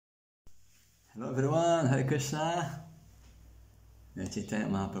Hello everyone, Hare Krishna. Chaitanya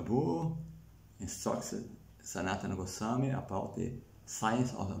Mahaprabhu instructs Sanatana Goswami about the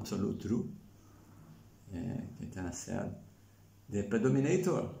science of absolute truth. Chaitanya said, the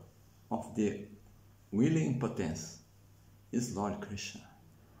predominator of the willing potence is Lord Krishna.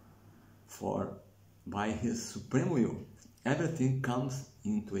 For by his supreme will, everything comes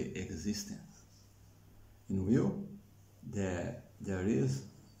into existence. In will, there is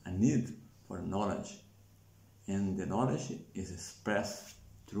a need for knowledge, and the knowledge is expressed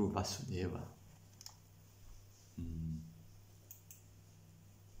through Vasudeva.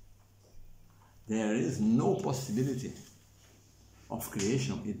 There is no possibility of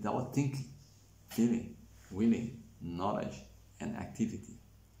creation without thinking, feeling, willing, knowledge, and activity.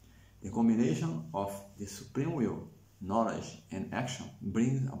 The combination of the supreme will, knowledge, and action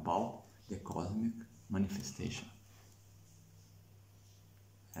brings about the cosmic manifestation.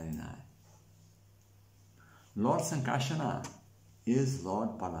 Very nice. Lord Sankarsana is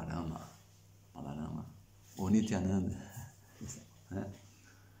Lord Balarama, or Nityananda.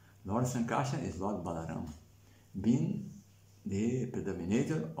 Lord Sankarsana is Lord Balarama, being the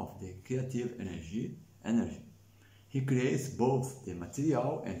predominator of the creative energy. He creates both the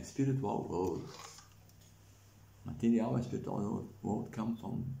material and spiritual worlds. Material and spiritual world come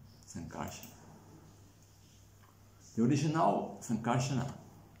from Sankarsana. The original Sankarsana,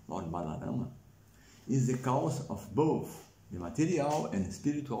 Lord Balarama, is the cause of both the material and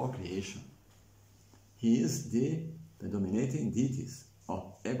spiritual creation. He is the predominating deity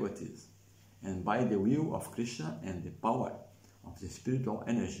of egotism, and by the will of Krishna and the power of the spiritual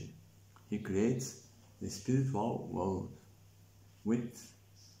energy, he creates the spiritual world, which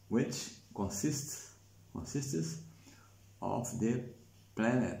consists of the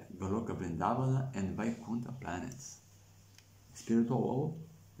planet Goloka Vrindavana and Vaikuntha planets. Spiritual world,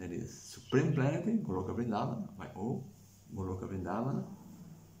 that is supreme planet Goloka Vrindavana, Goloka Vrindavana,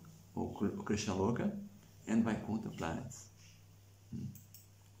 or Krishna Loka, and Vaikuntha planets,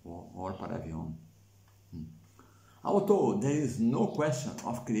 or Paravyam. Although there is no question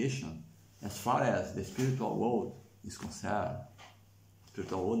of creation as far as the spiritual world is concerned,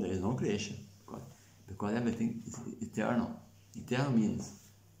 spiritual world there is no creation because everything is eternal. Eternal means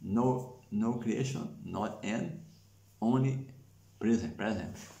no creation, not end, only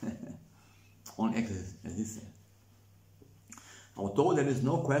present, only existence. Although there is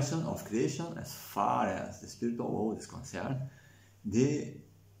no question of creation as far as the spiritual world is concerned, the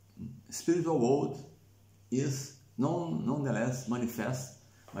spiritual world is nonetheless manifest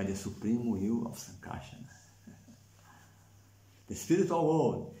by the supreme will of Sankarsana. The spiritual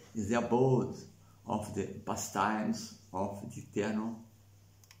world is the abode of the pastimes of the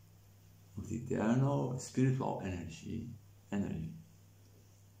eternal spiritual energy.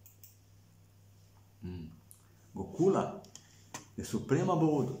 Gokula, the supreme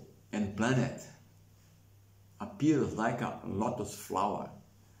abode and planet, appears like a lotus flower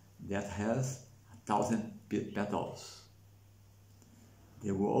that has 1,000 petals.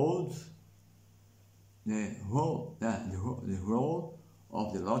 The role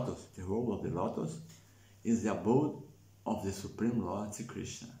of the lotus is the abode of the Supreme Lord Sri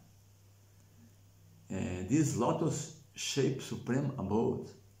Krishna. This lotus-shaped supreme abode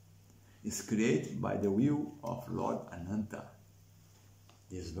is created by the will of Lord Ananta.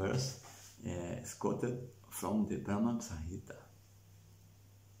 This verse is quoted from the Brahma Samhita.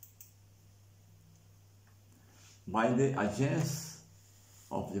 By the agents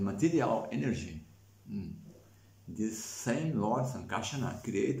of the material energy, this same Lord Sankarsana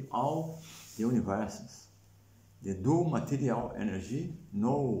creates all the universes. The dual material energy,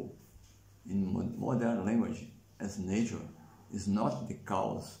 known in modern language as nature, is not the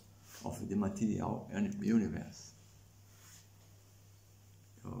cause of the material universe.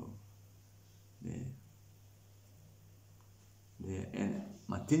 So, the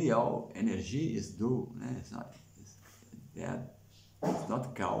material energy is dual. It's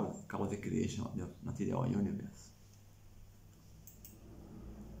not cause the creation of the material universe.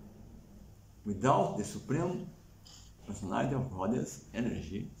 Without the Supreme Personality of God's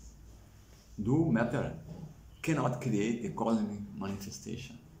energy, dual matter cannot create the cosmic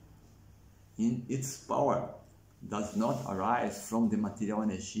manifestation. In its power does not arise from the material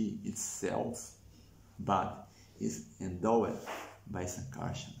energy itself, but is endowed by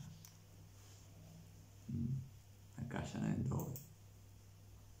Sankarsana. Sankarsana endowed.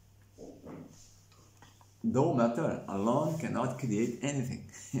 Though matter alone cannot create anything.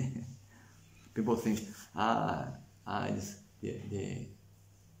 People think, the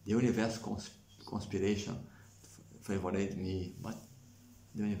universe conspiration favored me, but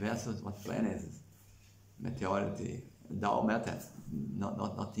the universe, what planets, meteority, all matter,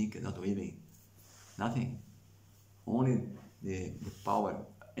 not thinking, not willing, nothing. Only the power,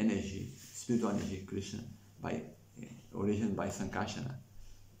 energy, spiritual energy, Krishna, by origin by Sankarsana,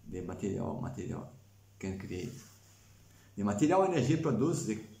 the material can create. The material energy produces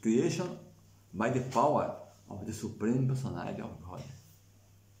the creation by the power of the Supreme Personality of God.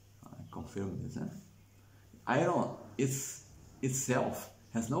 I confirm this. Iron itself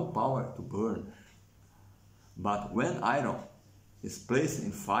has no power to burn, but when iron is placed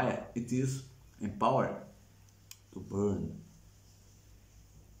in fire, it is empowered to burn.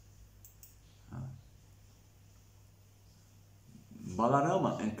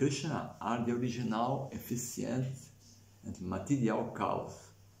 Balarama and Krishna are the original, efficient, and material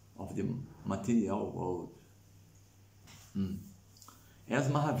cause of the material world. As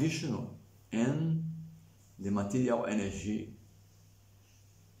Mahavishnu and the material energy,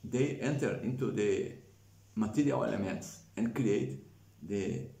 they enter into the material elements and create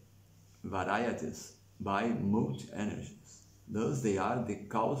the varieties by multi-energies. Thus, they are the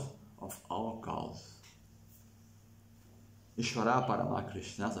cause of all cause. Ishvara Parama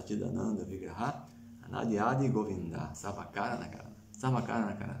Krishna Satidananda Vigraha Anadi Adi Govinda Savakara Nakarana.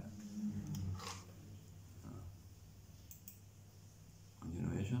 Savakara Nakarana.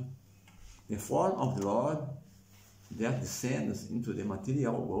 Continuation. The form of the Lord that descends into the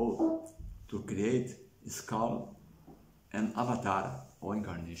material world to create is called an avatar or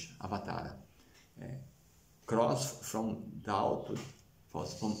incarnation. Avatar. Cross from down to,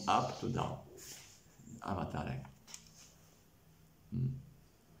 from up to down. Avatar.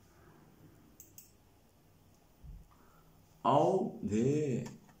 All the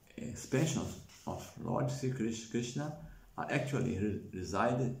expansions of Lord Sri Krishna are actually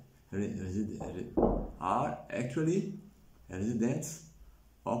residents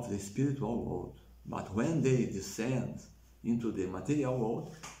of the spiritual world. But when they descend into the material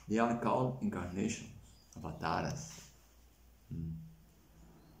world, they are called incarnations, avatars.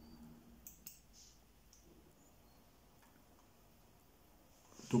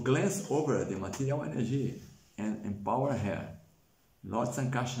 To glance over the material energy and empower her, Lord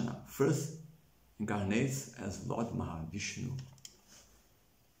Sankarsana first incarnates as Lord Mahavishnu.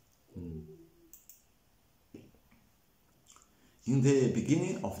 In the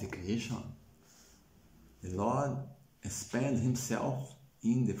beginning of the creation, the Lord expanded himself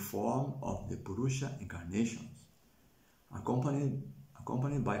in the form of the Purusha incarnations,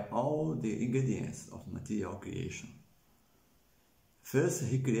 accompanied by all the ingredients of material creation. First,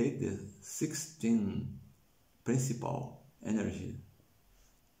 he created the 16 principal energy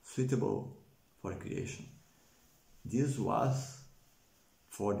suitable for creation. This was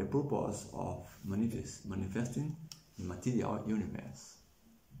for the purpose of manifesting the material universe.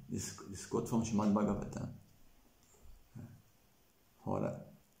 This quote from Srimad Bhagavatam.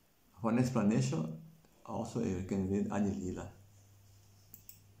 For an explanation, also you can read Adilila.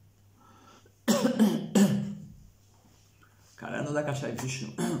 Karana Kashai Vishnu,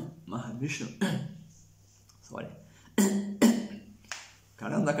 Mahavishnu, sorry.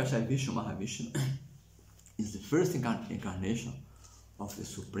 Karana Kashai Vishnu, Mahavishnu is the first incarnation of the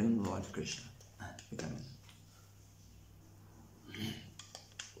Supreme Lord Krishna.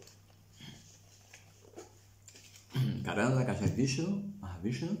 Karana Kashai Vishnu,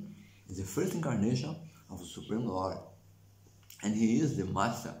 Mahavishnu is the first incarnation of the Supreme Lord, and he is the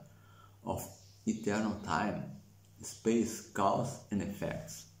master of eternal time, space, cause and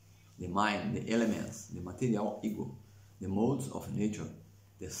effects, the mind, the elements, the material ego, the modes of nature,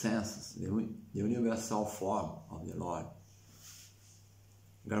 the senses, the universal form of the Lord.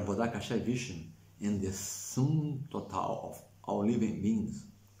 Garbhodakashai Vishnu is the sum total of all living beings,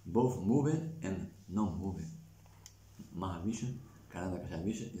 both moving and non-moving. Mahavishnu, Karana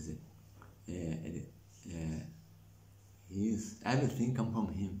Vishnu is everything comes from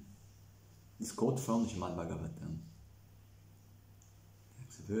him. This quote from Srimad Bhagavatam.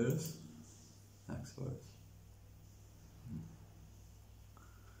 Next verse.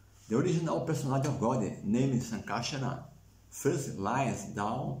 The original personality of God, named Sankarsana, first lies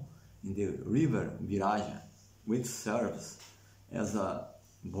down in the river Viraja, which serves as a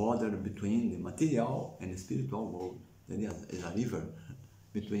border between the material and the spiritual world. There is a river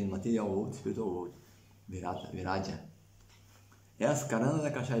between material world and spiritual world, Viraja. As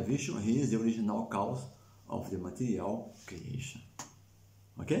Karana Kashai Vishnu, he is the original cause of the material creation.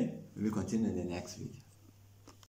 Okay? We will continue in the next video.